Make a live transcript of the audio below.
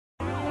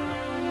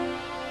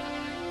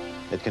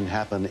It can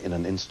happen in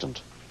an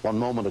instant. One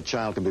moment a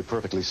child can be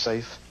perfectly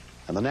safe,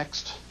 and the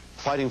next,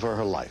 fighting for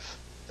her life,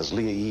 as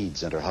Leah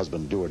Eads and her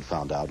husband Deward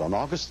found out on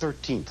August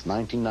 13th,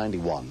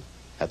 1991,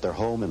 at their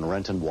home in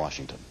Renton,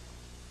 Washington.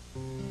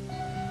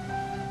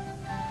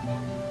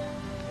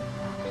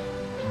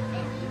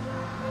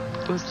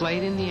 It was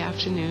late in the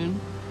afternoon.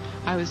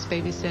 I was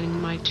babysitting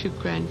my two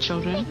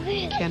grandchildren,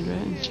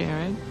 Kendra and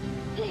Jared.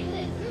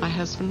 My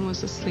husband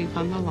was asleep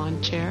on the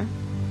lawn chair.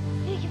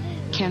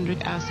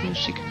 Kendra asked me if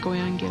she could go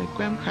in and get a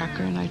graham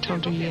cracker, and I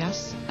told her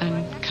yes,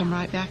 and come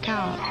right back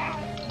out.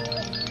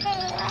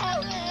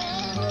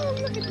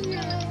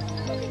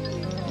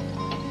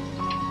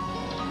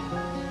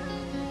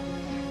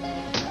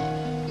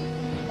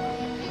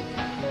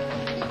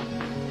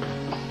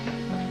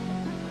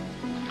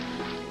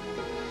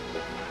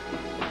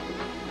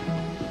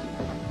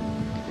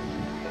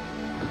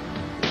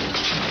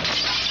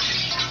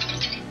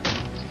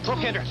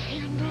 Kendra.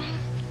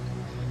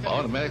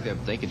 Automatically,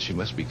 I'm thinking she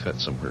must be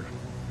cut somewhere.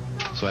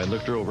 So I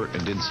looked her over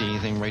and didn't see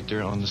anything right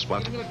there on the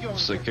spot.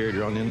 So I carried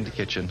her on into the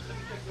kitchen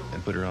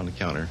and put her on the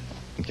counter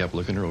and kept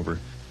looking her over.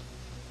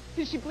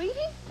 Is she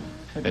bleeding?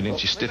 And then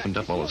she stiffened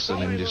up all of a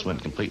sudden and just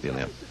went completely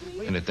limp.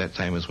 And at that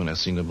time is when I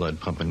seen the blood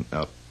pumping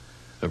out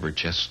of her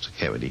chest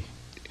cavity.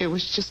 It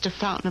was just a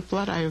fountain of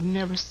blood. I have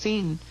never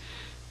seen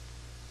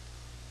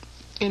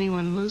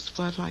anyone lose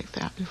blood like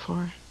that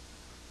before.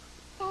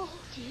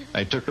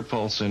 I took her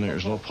pulse, and there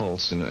was no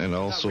pulse, and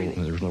also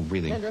there was no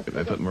breathing.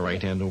 I put my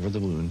right hand over the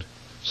wound.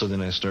 So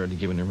then I started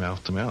giving her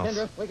mouth to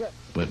mouth.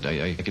 But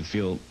I could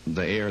feel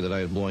the air that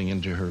I was blowing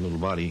into her little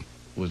body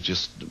was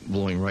just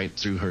blowing right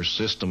through her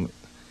system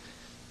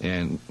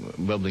and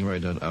bubbling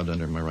right out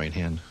under my right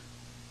hand.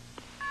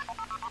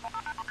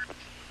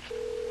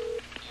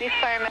 These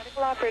fire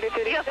medical operator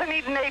duty. Yes, I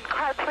need an aid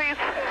car, please.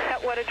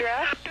 At what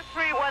address?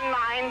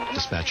 319.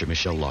 Dispatcher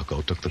Michelle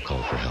Locko took the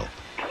call for help.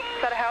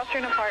 Is that a house or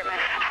an apartment?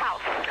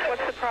 House.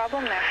 What's the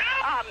problem there?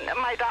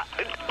 My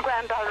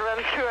granddaughter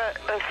runs through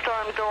a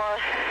storm door,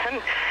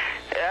 and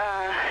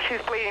she's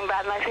bleeding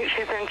bad, and I think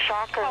she's in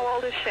shock. How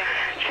old is she?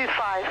 She's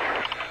 5.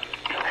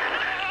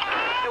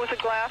 It was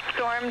a glass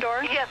storm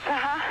door? Yes,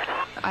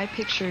 I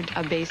pictured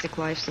a basic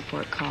life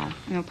support call.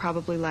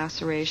 Probably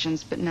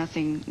lacerations, but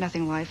nothing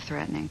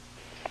life-threatening.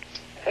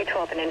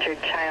 812, an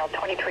injured child,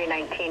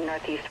 2319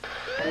 Northeast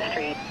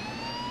Street.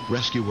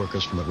 Rescue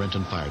workers from the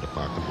Renton Fire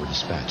Department were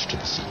dispatched to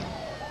the scene.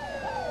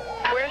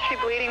 Where is she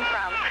bleeding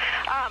from?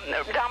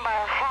 Down by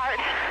her heart.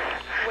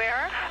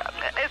 Where?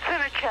 It's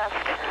in her chest.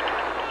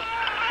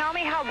 Tell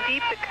me how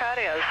deep the cut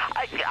is.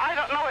 I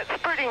don't know. It's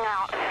spurting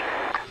out.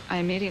 I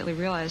immediately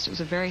realized it was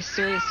a very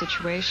serious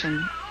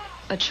situation.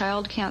 A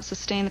child can't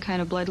sustain the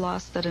kind of blood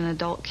loss that an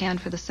adult can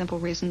for the simple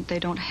reason that they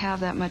don't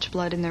have that much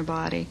blood in their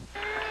body.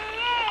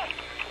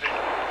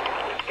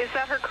 Is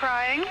that her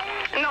crying?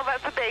 No,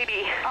 that's a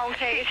baby.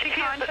 Okay, is she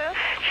conscious?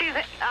 She's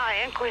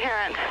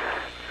incoherent.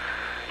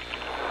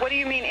 What do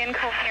you mean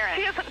incoherent?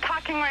 She isn't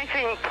talking or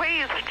anything.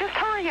 Please, just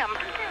hurry him.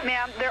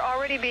 Ma'am, they're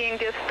already being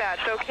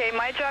dispatched, okay?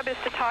 My job is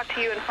to talk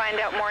to you and find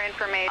out more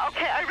information.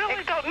 Okay, I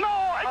really don't know.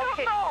 I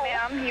don't know.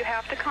 Ma'am, you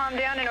have to calm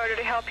down in order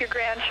to help your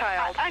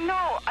grandchild. I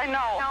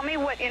know. Tell me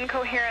what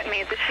incoherent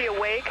means. Is she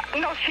awake?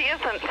 No, she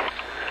isn't.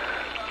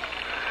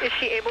 Is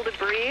she able to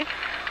breathe?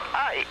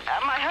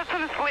 My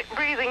husband is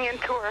breathing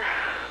into her.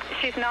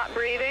 She's not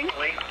breathing?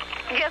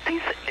 Yes,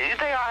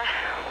 they are.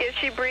 Is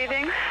she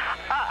breathing?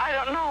 I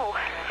don't know.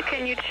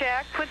 Can you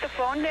check? Put the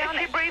phone down.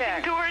 Is she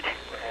breathing, Deward?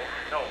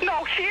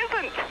 No, she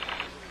isn't.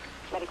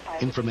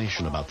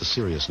 Information about the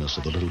seriousness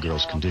of the little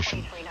girl's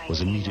condition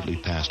was immediately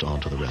passed on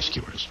to the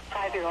rescuers.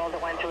 5-year-old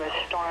that went through a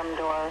storm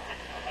door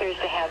appears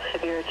to have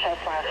severe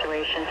chest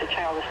lacerations. The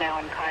child is now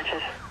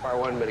unconscious.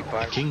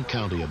 The King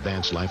County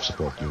Advanced Life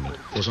Support Unit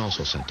was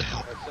also sent to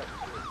help,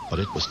 but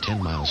it was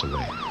 10 miles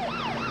away.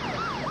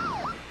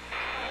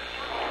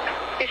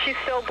 Is she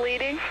still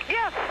bleeding?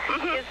 Yes.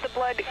 Mm-hmm. Is the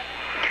blood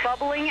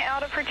bubbling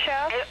out of her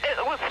chest?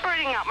 It was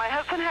spurting out. My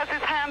husband has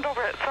his hand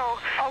over it, so...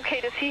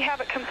 Okay, does he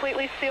have it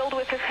completely sealed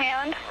with his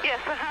hand?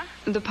 Yes,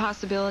 The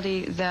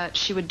possibility that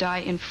she would die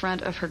in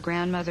front of her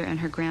grandmother and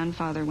her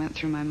grandfather went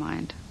through my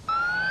mind.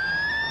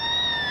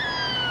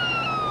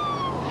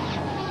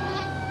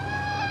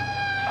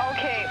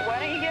 Okay, why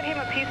don't you get him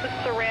a piece of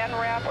saran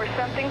wrap or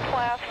something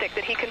plastic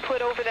that he can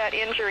put over that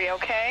injury,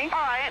 okay? All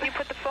right. You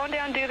put the phone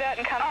down, do that,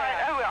 and come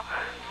back. All right, I will.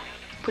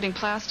 Putting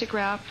plastic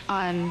wrap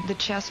on the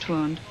chest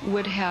wound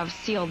would have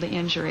sealed the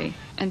injury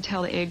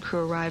until the aid crew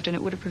arrived, and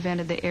it would have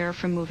prevented the air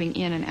from moving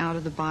in and out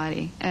of the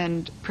body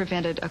and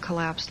prevented a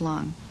collapsed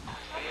lung.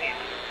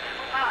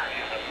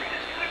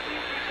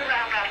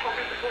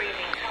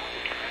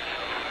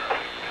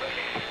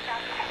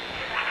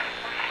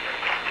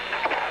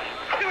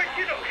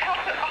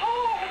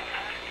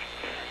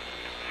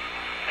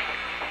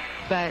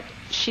 But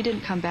she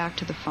didn't come back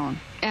to the phone.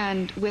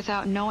 And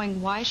without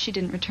knowing why she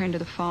didn't return to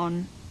the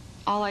phone,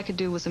 all I could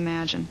do was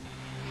imagine.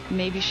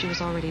 Maybe she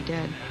was already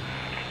dead.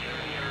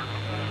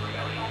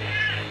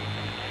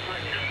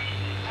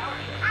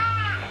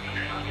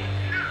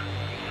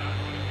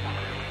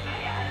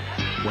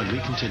 When we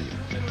continue,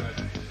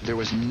 There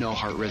was no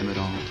heart rhythm at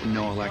all,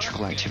 no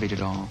electrical activity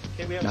at all,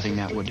 nothing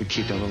that would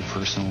keep that little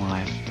person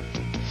alive.